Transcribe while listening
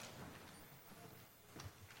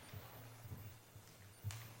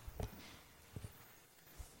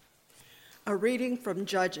A reading from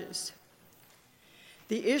Judges.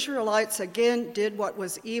 The Israelites again did what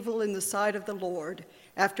was evil in the sight of the Lord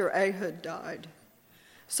after Ehud died.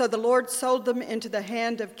 So the Lord sold them into the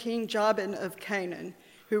hand of King Jabin of Canaan,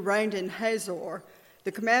 who reigned in Hazor.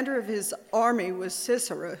 The commander of his army was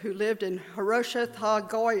Sisera, who lived in Harosheth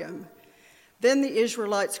HaGoyim. Then the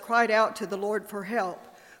Israelites cried out to the Lord for help,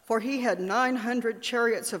 for he had 900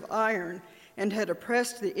 chariots of iron and had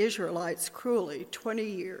oppressed the Israelites cruelly 20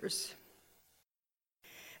 years.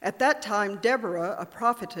 At that time, Deborah, a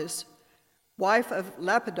prophetess, wife of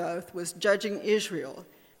Lapidoth, was judging Israel.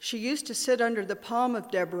 She used to sit under the palm of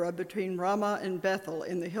Deborah between Ramah and Bethel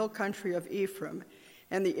in the hill country of Ephraim,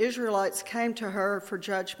 and the Israelites came to her for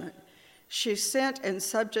judgment. She sent and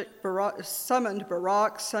summoned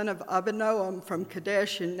Barak, son of Abinoam, from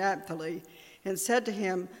Kadesh in Naphtali, and said to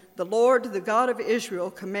him, "The Lord, the God of Israel,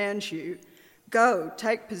 commands you, go,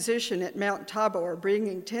 take position at Mount Tabor,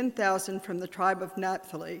 bringing 10,000 from the tribe of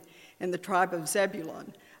Naphtali and the tribe of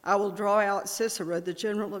Zebulun. I will draw out Sisera, the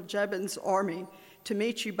general of Jabin's army, to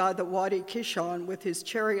meet you by the Wadi Kishon with his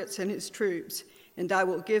chariots and his troops, and I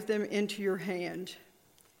will give them into your hand."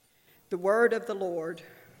 The word of the Lord.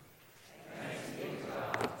 Thanks be to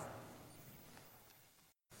God.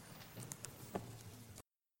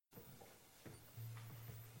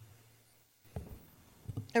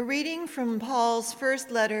 A reading from Paul's first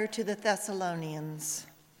letter to the Thessalonians.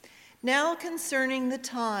 Now concerning the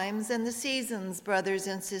times and the seasons, brothers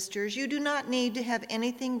and sisters, you do not need to have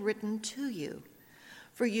anything written to you.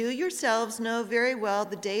 For you yourselves know very well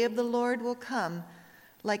the day of the Lord will come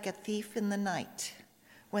like a thief in the night.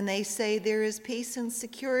 When they say there is peace and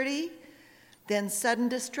security, then sudden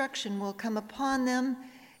destruction will come upon them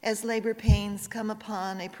as labor pains come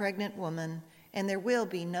upon a pregnant woman, and there will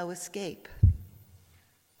be no escape.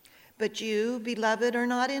 But you, beloved, are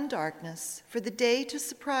not in darkness, for the day to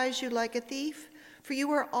surprise you like a thief, for you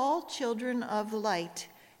are all children of light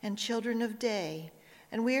and children of day,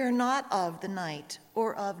 and we are not of the night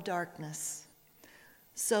or of darkness.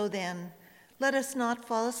 So then, let us not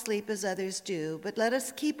fall asleep as others do, but let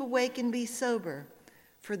us keep awake and be sober.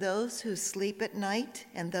 For those who sleep at night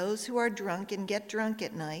and those who are drunk and get drunk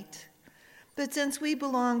at night. But since we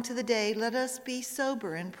belong to the day, let us be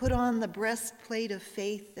sober and put on the breastplate of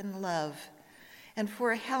faith and love, and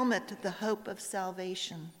for a helmet the hope of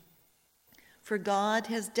salvation. For God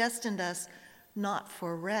has destined us not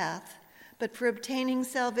for wrath, but for obtaining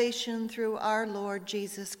salvation through our Lord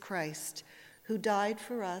Jesus Christ, who died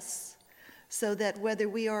for us, so that whether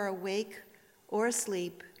we are awake or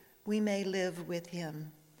asleep, we may live with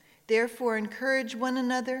him. Therefore encourage one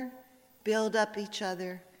another, build up each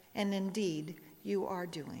other, and indeed you are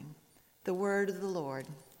doing. The word of the Lord.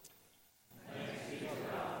 Thanks be to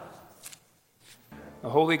God. The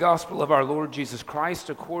Holy Gospel of our Lord Jesus Christ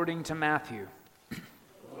according to Matthew.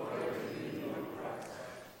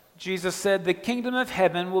 Jesus said, "The kingdom of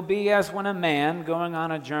heaven will be as when a man going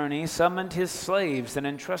on a journey summoned his slaves and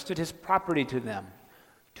entrusted his property to them.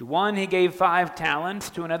 To one he gave 5 talents,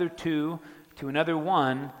 to another 2, to another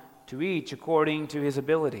 1, to each according to his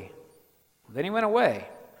ability. Then he went away.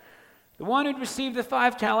 The one who'd received the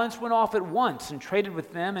 5 talents went off at once and traded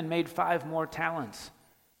with them and made 5 more talents.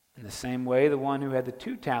 In the same way, the one who had the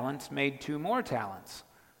 2 talents made 2 more talents.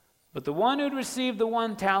 But the one who'd received the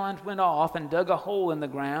 1 talent went off and dug a hole in the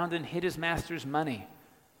ground and hid his master's money.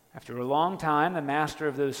 After a long time, the master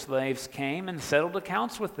of those slaves came and settled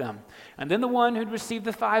accounts with them. And then the one who'd received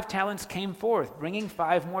the 5 talents came forth, bringing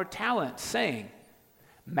 5 more talents, saying,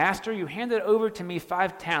 'Master, you handed over to me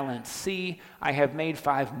 5 talents. See, I have made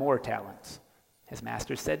 5 more talents.' His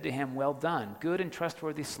master said to him, 'Well done, good and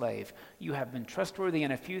trustworthy slave. You have been trustworthy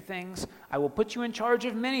in a few things. I will put you in charge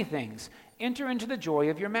of many things. Enter into the joy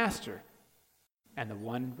of your master.' And the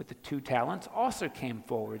one with the 2 talents also came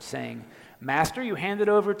forward, saying, 'Master, you handed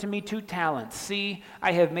over to me 2 talents. See,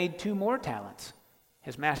 I have made 2 more talents.'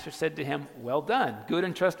 His master said to him, 'Well done, good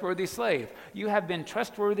and trustworthy slave. You have been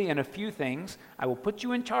trustworthy in a few things. I will put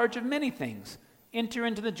you in charge of many things. Enter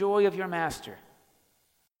into the joy of your master.'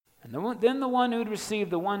 And then the one who had received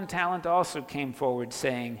the 1 talent also came forward,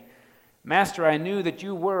 saying, 'Master, I knew that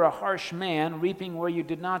you were a harsh man, reaping where you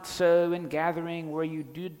did not sow and gathering where you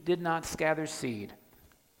did not gather seed.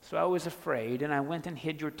 So I was afraid, and I went and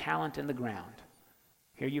hid your talent in the ground.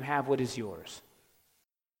 Here you have what is yours.'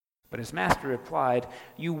 But his master replied,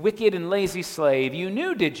 'You wicked and lazy slave, you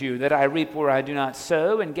knew, did you, that I reap where I do not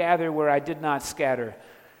sow and gather where I did not scatter?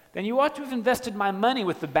 Then you ought to have invested my money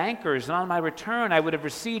with the bankers, and on my return I would have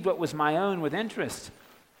received what was my own with interest.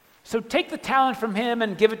 So take the talent from him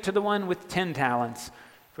and give it to the one with 10 talents.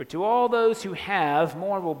 For to all those who have,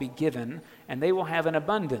 more will be given, and they will have an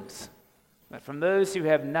abundance. But from those who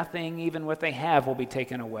have nothing, even what they have will be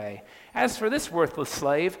taken away. As for this worthless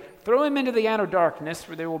slave, throw him into the outer darkness,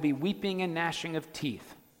 where there will be weeping and gnashing of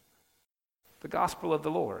teeth. The gospel of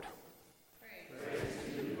the Lord.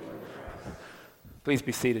 Please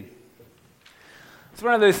be seated. It's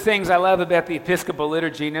one of those things I love about the Episcopal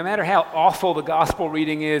liturgy. No matter how awful the gospel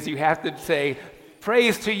reading is, you have to say,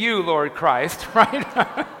 praise to you, Lord Christ,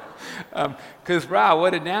 right? Because, wow,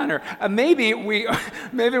 what a downer. Maybe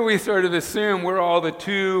we sort of assume we're all the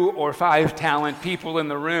 2 or 5 talent people in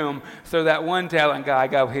the room, so that 1 talent guy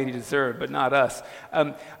got what he deserved, but not us.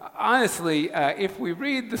 Honestly, if we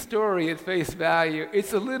read the story at face value,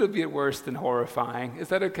 it's a little bit worse than horrifying. Is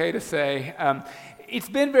that okay to say? It's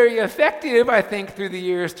been very effective, I think, through the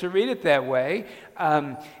years to read it that way.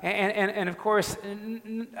 And of course,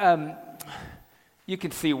 you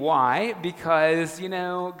can see why, because,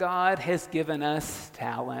 God has given us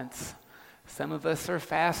talents. Some of us are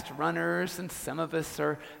fast runners, and some of us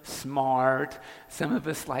are smart. Some of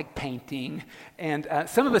us like painting, and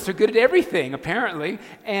some of us are good at everything, apparently.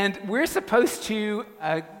 And we're supposed to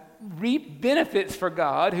reap benefits for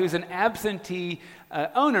God, who's an absentee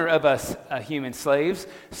owner of us human slaves.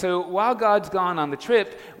 So while God's gone on the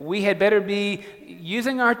trip, we had better be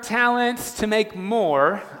using our talents to make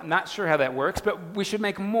more. I'm not sure how that works, but we should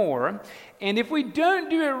make more. And if we don't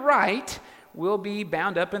do it right, we'll be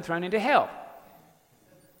bound up and thrown into hell.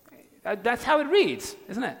 That's how it reads,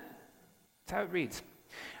 isn't it? That's how it reads.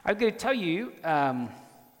 I'm going to tell you, I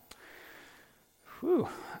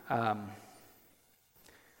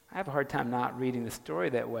have a hard time not reading the story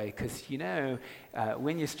that way, because,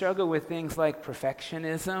 when you struggle with things like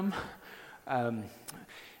perfectionism,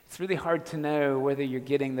 it's really hard to know whether you're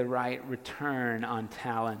getting the right return on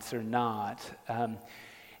talents or not.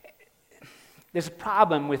 There's a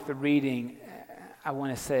problem with the reading, I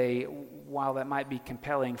want to say, while that might be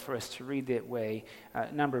compelling for us to read that way,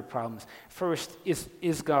 a number of problems. First,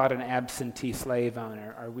 is God an absentee slave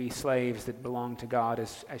owner? Are we slaves that belong to God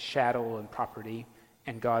as chattel and property,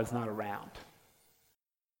 and God's not around?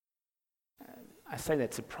 I say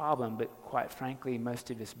that's a problem, but quite frankly, most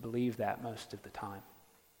of us believe that most of the time.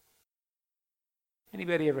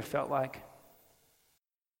 Anybody ever felt like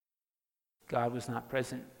God was not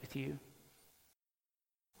present with you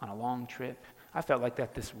on a long trip? I felt like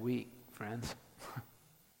that this week, friends.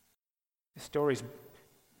 The story's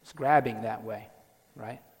grabbing that way,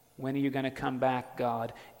 right? When are you going to come back,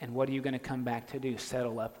 God? And what are you going to come back to do?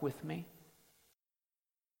 Settle up with me?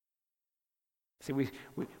 See, we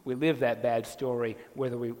live that bad story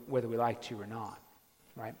whether we like to or not,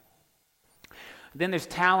 right? Then there's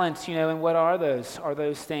talents, and what are those? Are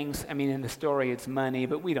those things, in the story it's money,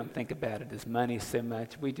 but we don't think about it as money so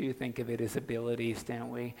much. We do think of it as abilities, don't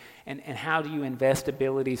we? And how do you invest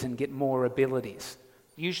abilities and get more abilities?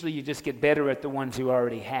 Usually you just get better at the ones you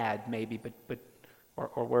already had, maybe,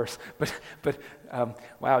 or worse. But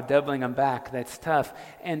wow, doubling them back, that's tough.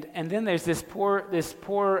 And then there's this poor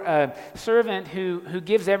servant who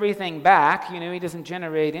gives everything back. He doesn't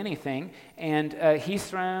generate anything, and he's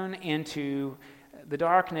thrown into the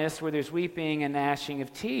darkness where there's weeping and gnashing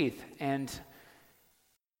of teeth, and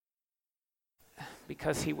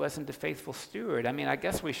because he wasn't a faithful steward. I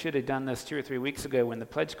guess we should have done this 2 or 3 weeks ago when the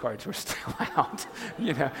pledge cards were still out.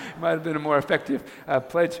 It might have been a more effective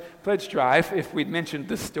pledge drive if we'd mentioned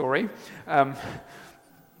this story.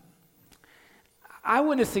 I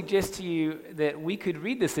want to suggest to you that we could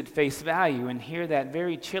read this at face value and hear that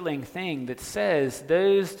very chilling thing that says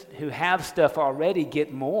those who have stuff already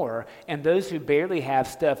get more, and those who barely have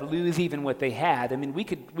stuff lose even what they had. We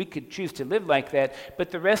could choose to live like that,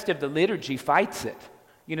 but the rest of the liturgy fights it.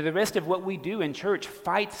 The rest of what we do in church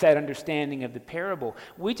fights that understanding of the parable.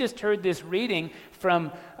 We just heard this reading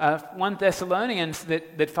from 1 Thessalonians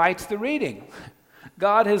that fights the reading.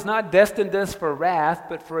 God has not destined us for wrath,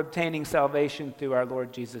 but for obtaining salvation through our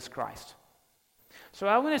Lord Jesus Christ. So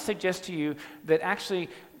I want to suggest to you that actually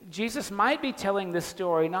Jesus might be telling this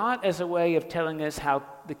story not as a way of telling us how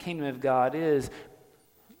the kingdom of God is,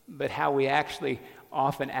 but how we actually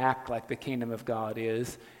often act like the kingdom of God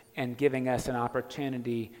is, and giving us an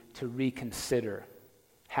opportunity to reconsider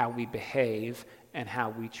how we behave and how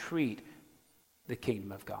we treat the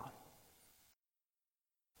kingdom of God.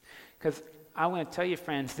 Because I want to tell you,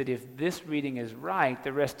 friends, that if this reading is right,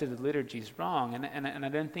 the rest of the liturgy is wrong, and I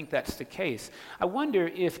don't think that's the case. I wonder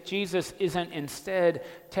if Jesus isn't instead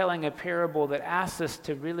telling a parable that asks us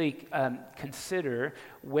to really consider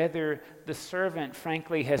whether the servant,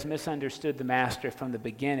 frankly, has misunderstood the master from the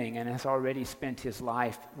beginning and has already spent his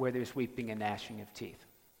life where there's weeping and gnashing of teeth.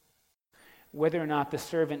 Whether or not the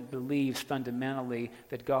servant believes fundamentally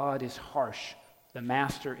that God is harsh The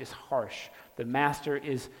master is harsh. The master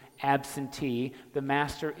is absentee. The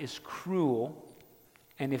master is cruel.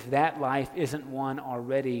 And if that life isn't one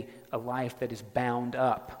already, a life that is bound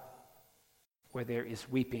up, where there is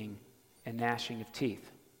weeping and gnashing of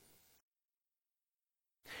teeth.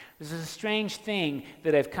 This is a strange thing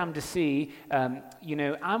that I've come to see.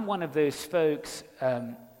 I'm one of those folks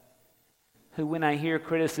who, when I hear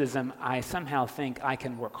criticism, I somehow think I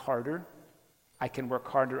can work harder. I can work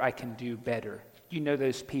harder. I can do better. You know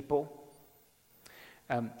those people?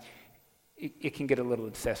 It can get a little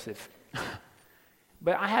excessive.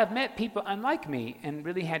 But I have met people unlike me and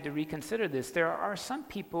really had to reconsider this. There are some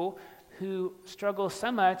people who struggle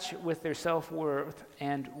so much with their self-worth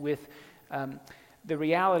and with the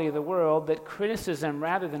reality of the world that criticism,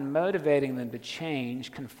 rather than motivating them to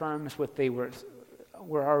change, confirms what they were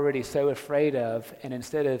already so afraid of, and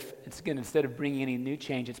instead of bringing any new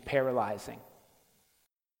change, it's paralyzing.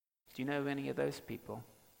 Do you know any of those people?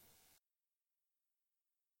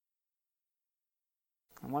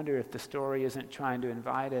 I wonder if the story isn't trying to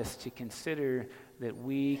invite us to consider that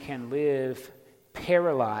we can live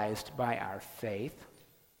paralyzed by our faith,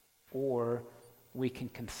 or we can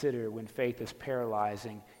consider when faith is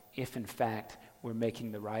paralyzing if in fact we're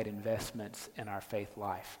making the right investments in our faith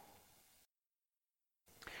life.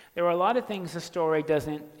 There are a lot of things the story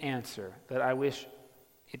doesn't answer that I wish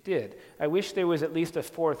it did. I wish there was at least a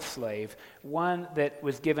fourth slave, one that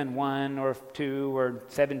was given 1 or 2 or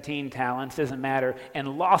 17 talents, doesn't matter,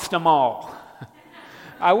 and lost them all.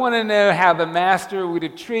 I want to know how the master would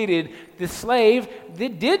have treated the slave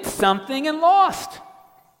that did something and lost.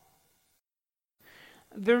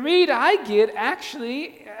 The read I get,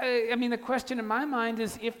 actually, the question in my mind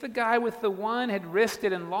is if the guy with the 1 had risked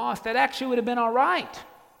it and lost, that actually would have been all right.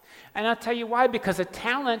 And I'll tell you why, because a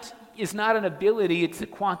talent is not an ability, it's a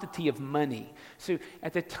quantity of money. So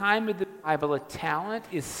at the time of the Bible, a talent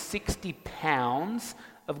is 60 pounds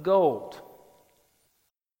of gold.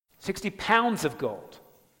 60 pounds of gold.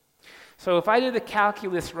 So if I do the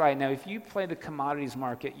calculus right now, if you play the commodities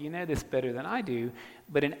market, you know this better than I do,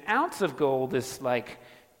 but an ounce of gold is like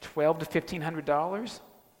 $1,200 to $1,500.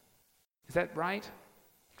 Is that right?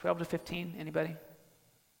 12 to 15, anybody?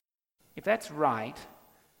 If that's right,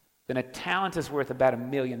 then a talent is worth about $1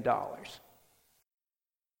 million.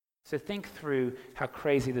 So think through how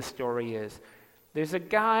crazy the story is. There's a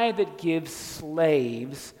guy that gives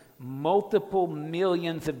slaves multiple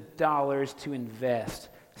millions of dollars to invest.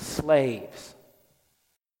 Slaves.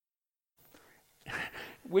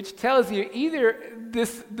 Which tells you either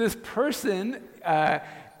this person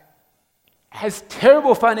has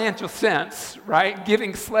terrible financial sense, right?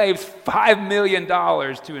 Giving slaves $5 million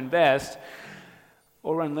to invest,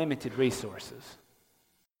 or unlimited resources.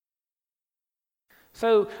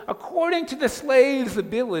 So, according to the slave's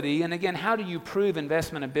ability, and again, how do you prove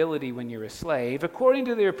investment ability when you're a slave? According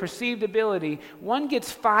to their perceived ability, one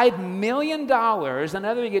gets $5 million,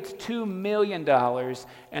 another gets $2 million,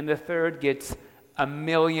 and the third gets $1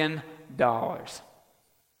 million.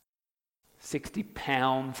 60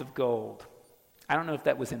 pounds of gold. I don't know if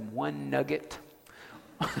that was in one nugget.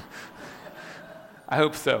 I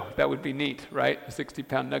hope so. That would be neat, right? A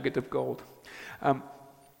 60-pound nugget of gold.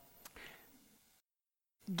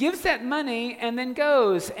 Gives that money and then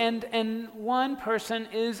goes. And one person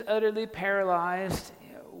is utterly paralyzed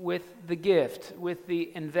with the gift, with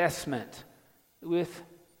the investment, with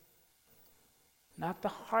not the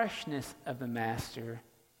harshness of the master,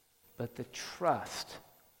 but the trust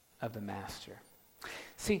of the master.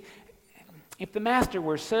 See, if the master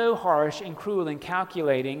were so harsh and cruel and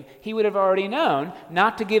calculating, he would have already known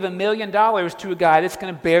not to give $1 million to a guy that's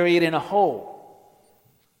going to bury it in a hole.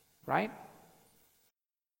 Right?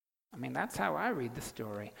 I mean, that's how I read the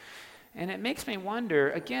story. And it makes me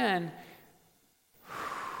wonder, again,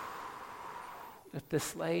 if the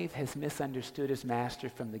slave has misunderstood his master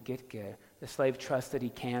from the get-go. The slave trusts that he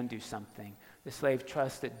can do something. The slave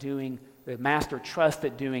trusts that the master trusts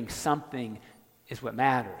that doing something is what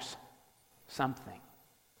matters. Something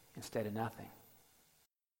instead of nothing.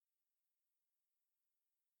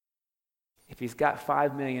 If he's got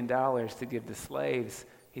 $5 million to give the slaves,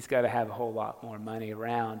 he's got to have a whole lot more money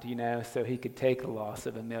around, so he could take a loss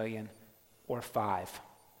of $1 million or $5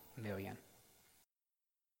 million.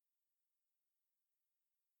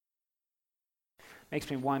 Makes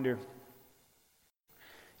me wonder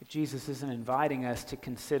if Jesus isn't inviting us to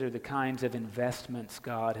consider the kinds of investments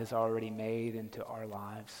God has already made into our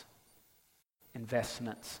lives.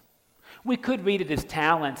 Investments. We could read it as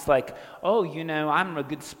talents, like, oh, I'm a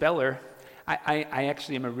good speller. I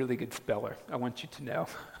actually am a really good speller, I want you to know.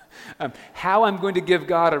 How I'm going to give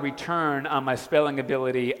God a return on my spelling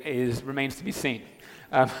ability remains to be seen.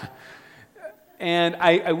 And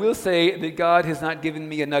I will say that God has not given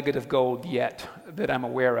me a nugget of gold yet that I'm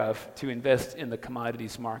aware of to invest in the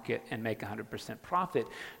commodities market and make 100% profit.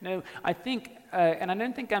 No, I think, and I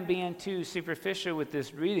don't think I'm being too superficial with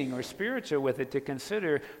this reading or spiritual with it, to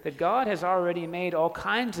consider that God has already made all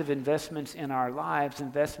kinds of investments in our lives,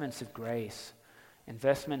 investments of grace,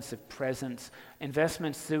 investments of presence,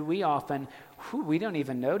 investments that we often, we don't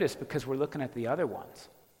even notice because we're looking at the other ones.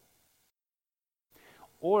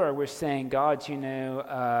 Or we're saying, God,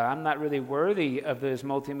 I'm not really worthy of those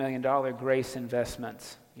multi-million-dollar grace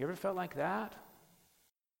investments. You ever felt like that?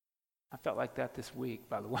 I felt like that this week,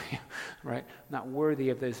 by the way, right? Not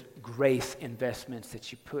worthy of those grace investments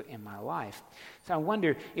that you put in my life. So I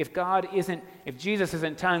wonder if Jesus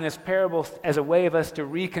isn't telling this parable as a way of us to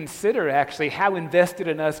reconsider actually how invested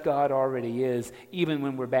in us God already is, even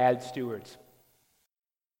when we're bad stewards.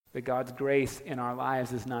 That God's grace in our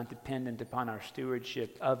lives is not dependent upon our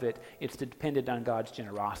stewardship of it. It's dependent on God's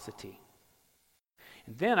generosity.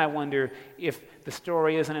 And then I wonder if the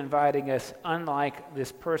story isn't inviting us, unlike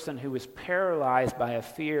this person who was paralyzed by a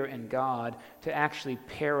fear in God, to actually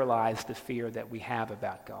paralyze the fear that we have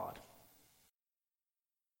about God.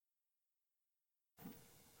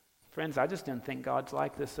 Friends, I just don't think God's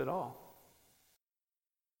like this at all.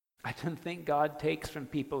 I don't think God takes from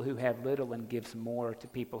people who have little and gives more to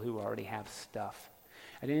people who already have stuff.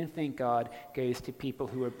 I didn't think God goes to people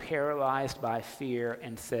who are paralyzed by fear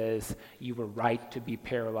and says, you were right to be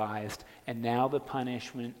paralyzed, and now the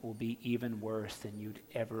punishment will be even worse than you'd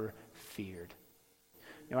ever feared.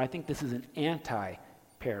 No, I think this is an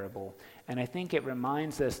anti-parable, and I think it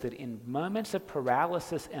reminds us that in moments of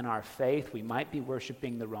paralysis in our faith, we might be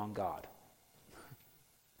worshiping the wrong God.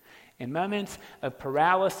 In moments of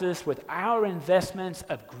paralysis with our investments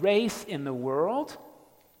of grace in the world,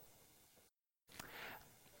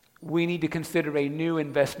 we need to consider a new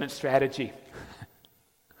investment strategy.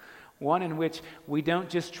 One in which we don't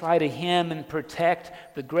just try to hem and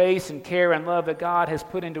protect the grace and care and love that God has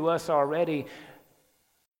put into us already,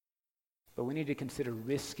 but we need to consider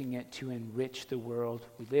risking it to enrich the world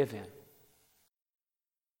we live in.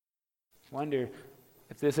 I wonder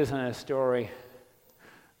if this isn't a story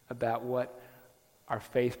about what our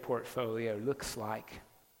faith portfolio looks like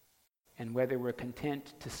and whether we're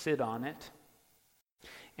content to sit on it.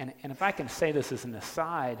 And if I can say this as an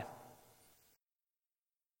aside,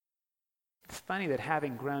 it's funny that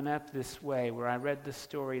having grown up this way, where I read the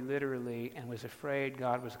story literally and was afraid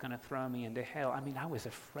God was going to throw me into hell, I was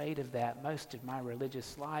afraid of that most of my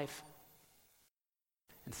religious life.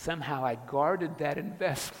 And somehow I guarded that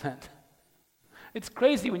investment. It's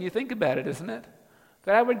crazy when you think about it, isn't it?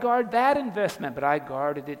 That I would guard that investment, but I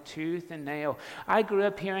guarded it tooth and nail. I grew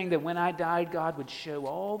up hearing that when I died, God would show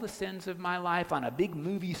all the sins of my life on a big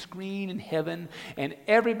movie screen in heaven, and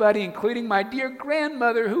everybody, including my dear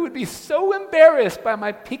grandmother, who would be so embarrassed by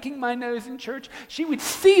my picking my nose in church, she would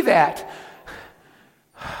see that.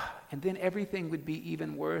 And then everything would be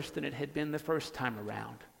even worse than it had been the first time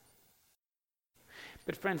around.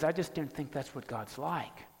 But friends, I just don't think that's what God's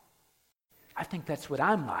like. I think that's what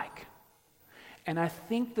I'm like. And I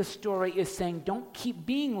think the story is saying, don't keep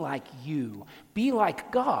being like you. Be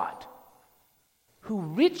like God, who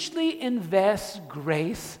richly invests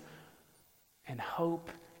grace and hope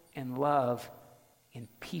and love in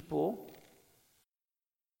people,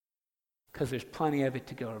 because there's plenty of it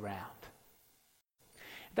to go around.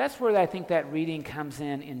 That's where I think that reading comes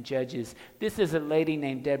in Judges. This is a lady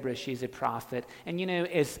named Deborah. She's a prophet. And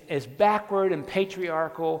as backward and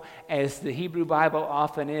patriarchal as the Hebrew Bible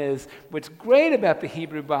often is, what's great about the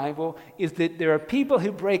Hebrew Bible is that there are people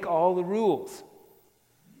who break all the rules.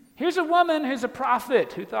 Here's a woman who's a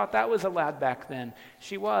prophet who thought that was allowed back then.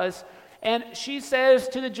 She was. And she says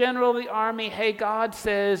to the general of the army, hey, God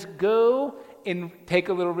says, go and take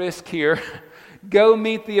a little risk here. Go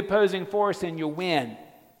meet the opposing force and you'll win.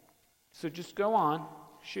 So just go on,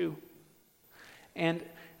 shoo. And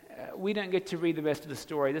we don't get to read the rest of the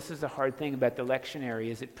story. This is the hard thing about the lectionary,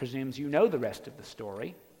 is it presumes you know the rest of the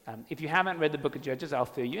story. If you haven't read the book of Judges, I'll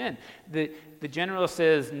fill you in. The general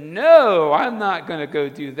says, no, I'm not going to go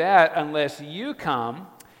do that unless you come,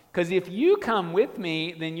 because if you come with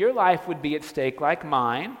me, then your life would be at stake like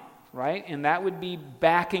mine, right? And that would be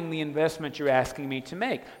backing the investment you're asking me to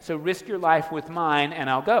make. So risk your life with mine and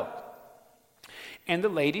I'll go. And the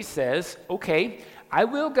lady says, okay, I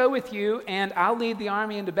will go with you and I'll lead the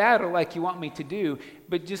army into battle like you want me to do,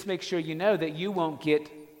 but just make sure you know that you won't get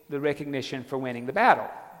the recognition for winning the battle.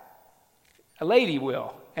 A lady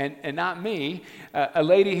will. and not me. A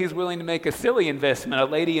lady who's willing to make a silly investment, a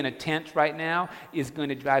lady in a tent right now, is going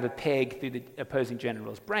to drive a peg through the opposing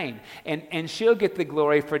general's brain. And she'll get the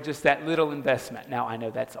glory for just that little investment. Now, I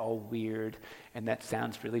know that's all weird, and that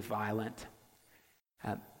sounds really violent.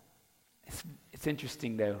 It's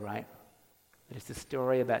interesting, though, right? But it's a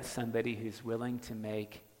story about somebody who's willing to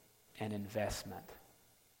make an investment.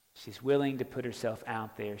 She's willing to put herself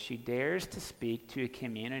out there. She dares to speak to a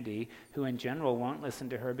community who in general won't listen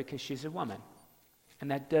to her because she's a woman.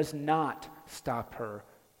 And that does not stop her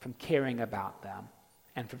from caring about them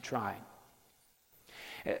and from trying.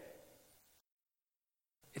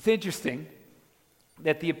 It's interesting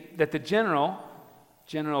that the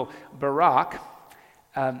General Barak,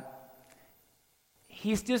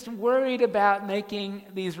 he's just worried about making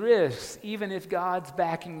these risks. Even if God's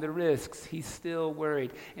backing the risks, he's still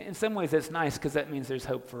worried. In some ways, that's nice because that means there's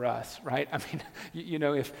hope for us, right? I mean,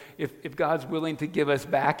 if God's willing to give us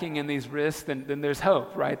backing in these risks, then there's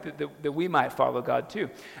hope, right? That we might follow God too.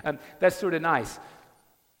 That's sort of nice.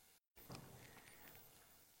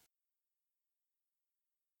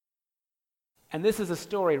 And this is a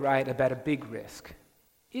story, right, about a big risk.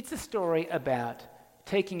 It's a story about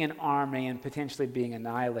taking an army and potentially being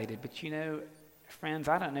annihilated. But friends,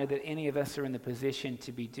 I don't know that any of us are in the position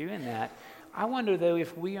to be doing that. I wonder, though,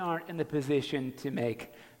 if we aren't in the position to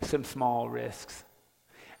make some small risks.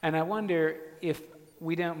 And I wonder if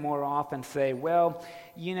we don't more often say, well,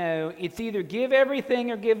 it's either give everything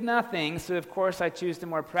or give nothing, so of course I choose the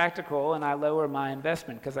more practical and I lower my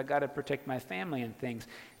investment because I got to protect my family and things.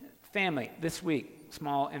 Family, this week,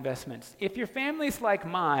 small investments. If your family's like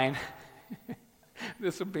mine,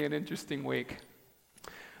 this will be an interesting week.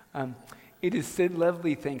 It is so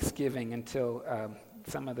lovely Thanksgiving until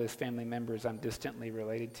some of those family members I'm distantly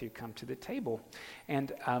related to come to the table.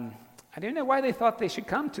 And I don't know why they thought they should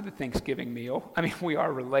come to the Thanksgiving meal. I mean, we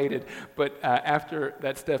are related, but after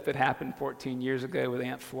that stuff that happened 14 years ago with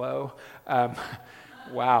Aunt Flo,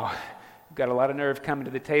 wow. Got a lot of nerve coming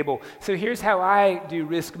to the table. So here's how I do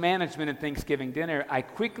risk management at Thanksgiving dinner. I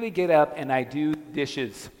quickly get up and I do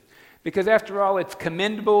dishes. Because after all, it's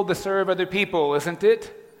commendable to serve other people, isn't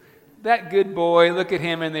it? That good boy, look at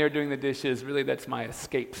him in there doing the dishes. Really, that's my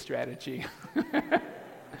escape strategy.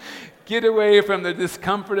 Get away from the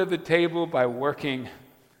discomfort of the table by working.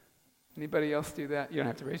 Anybody else do that? You don't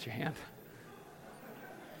have to raise your hand.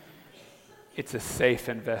 It's a safe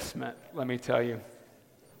investment, let me tell you.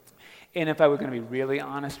 And if I were going to be really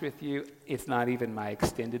honest with you, it's not even my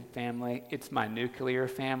extended family. It's my nuclear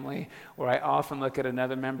family, where I often look at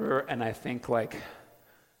another member and I think like,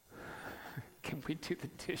 can we do the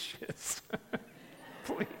dishes?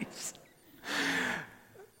 Please.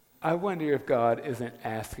 I wonder if God isn't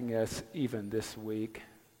asking us even this week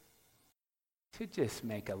to just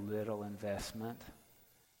make a little investment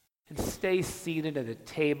and stay seated at a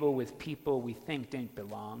table with people we think don't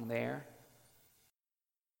belong there.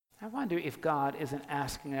 I wonder if God isn't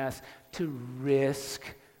asking us to risk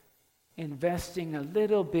investing a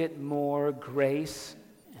little bit more grace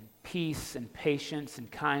and peace and patience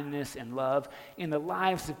and kindness and love in the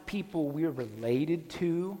lives of people we're related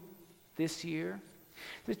to this year.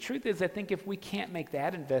 The truth is, I think if we can't make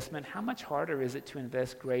that investment, how much harder is it to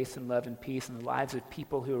invest grace and love and peace in the lives of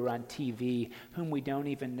people who are on TV, whom we don't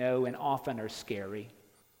even know and often are scary?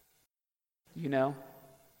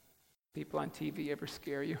 People on TV ever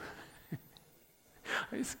scare you?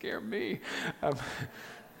 They scare me.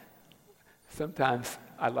 Sometimes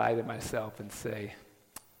I lie to myself and say,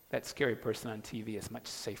 that scary person on TV is much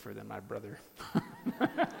safer than my brother.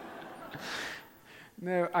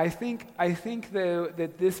 No, I think though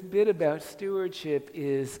that this bit about stewardship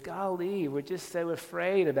is, golly, we're just so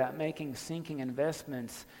afraid about making sinking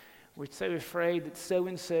investments. We're so afraid that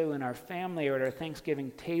so-and-so in our family or at our Thanksgiving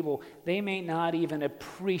table, they may not even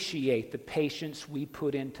appreciate the patience we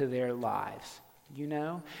put into their lives.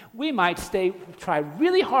 We might try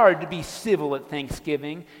really hard to be civil at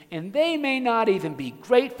Thanksgiving, and they may not even be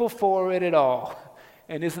grateful for it at all.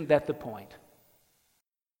 And isn't that the point?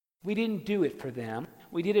 We didn't do it for them.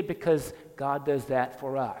 We did it because God does that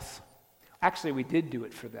for us. Actually, we did do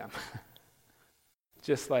it for them,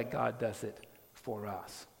 just like God does it for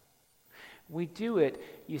us. We do it,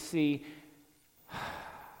 you see,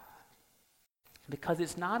 because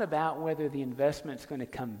it's not about whether the investment's going to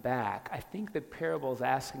come back. I think the parable is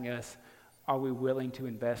asking us, are we willing to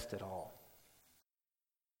invest at all?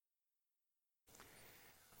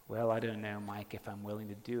 Well, I don't know, Mike, if I'm willing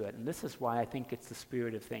to do it. And this is why I think it's the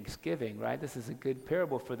spirit of Thanksgiving, right? This is a good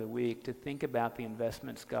parable for the week to think about the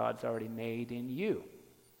investments God's already made in you.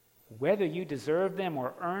 Whether you deserve them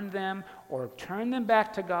or earn them or turn them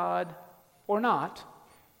back to God or not,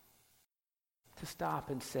 to stop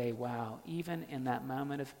and say, wow, even in that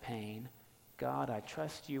moment of pain, God, I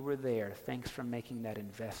trust you were there. Thanks for making that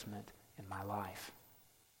investment in my life.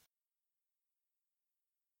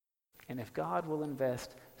 And if God will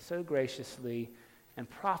invest so graciously and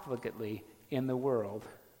profligately in the world,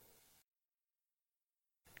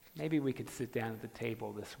 maybe we could sit down at the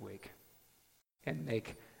table this week and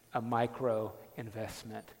make a micro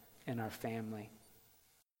investment in our family.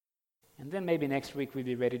 And then maybe next week we'd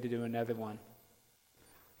be ready to do another one.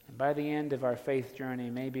 And by the end of our faith journey,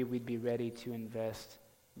 maybe we'd be ready to invest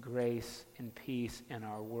grace and peace in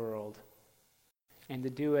our world. And to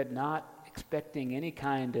do it not expecting any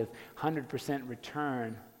kind of 100%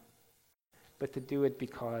 return, but to do it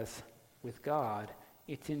because with God,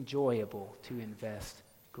 it's enjoyable to invest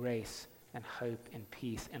grace and hope and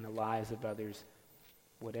peace in the lives of others,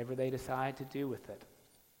 whatever they decide to do with it.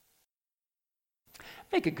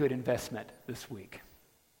 Make a good investment this week.